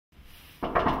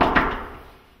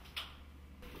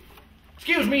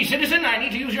Excuse me, citizen, I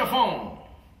need to use your phone.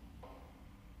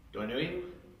 Do I know you?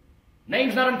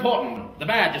 Name's not important. The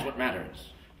badge is what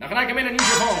matters. Now can I come in and use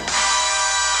your phone?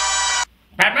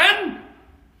 Batman?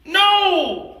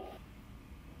 No!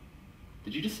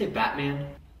 Did you just say Batman?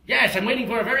 Yes, I'm waiting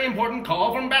for a very important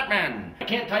call from Batman. I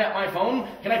can't tie up my phone.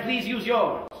 Can I please use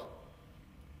yours?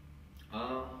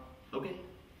 Okay.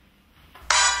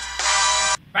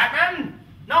 Batman?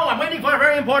 No, I'm waiting for a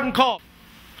very important call.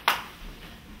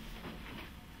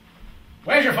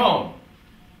 Where's your phone?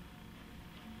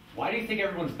 Why do you think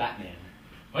everyone's Batman?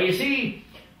 Well, you see,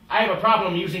 I have a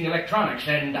problem using electronics,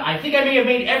 and I think I may have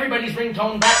made everybody's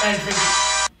ringtone Batman's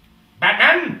ringtone.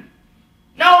 Batman?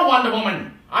 No, Wonder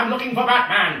Woman! I'm looking for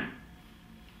Batman!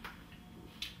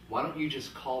 Why don't you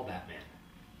just call Batman?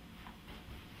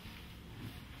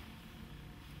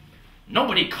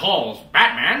 Nobody calls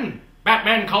Batman.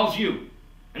 Batman calls you.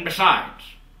 And besides,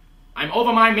 I'm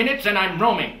over my minutes and I'm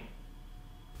roaming.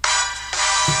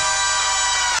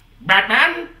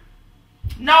 Batman?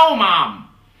 No, Mom.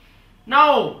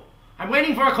 No. I'm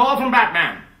waiting for a call from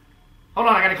Batman. Hold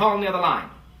on, I gotta call on the other line.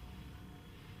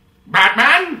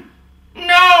 Batman?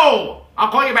 No!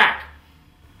 I'll call you back.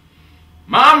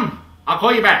 Mom, I'll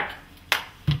call you back.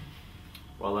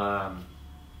 Well,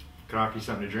 can I offer you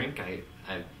something to drink? I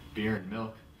have beer and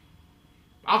milk.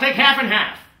 I'll take half and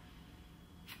half.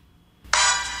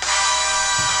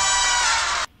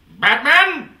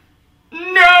 Batman?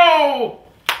 No!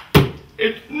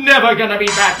 It's never gonna be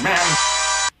Batman.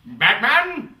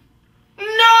 Batman? No!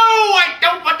 I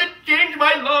don't want to change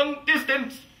my long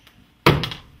distance.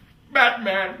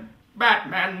 Batman.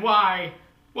 Batman, why?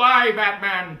 Why,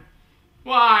 Batman?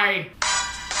 Why?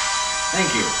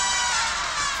 Thank you.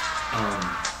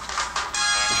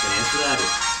 What's the answer to that? It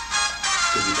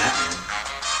could be Batman.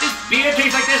 This beer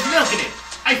tastes like there's milk in it.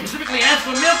 I specifically asked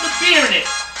for milk with beer in it.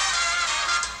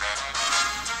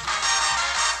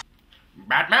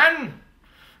 Batman?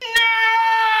 No!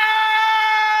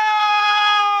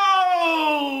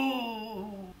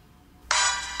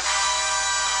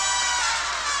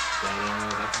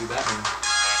 That could be Batman.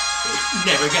 It's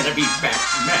never gonna be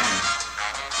Batman.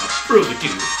 I'll prove it to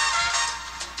you.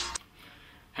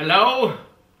 Hello?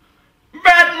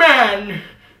 Batman!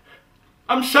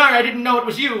 I'm sorry, I didn't know it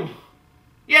was you.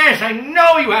 Yes, I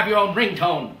know you have your own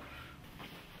ringtone.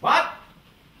 What?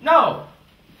 No.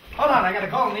 Hold on, I gotta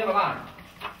call on the other line.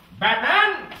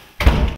 Batman?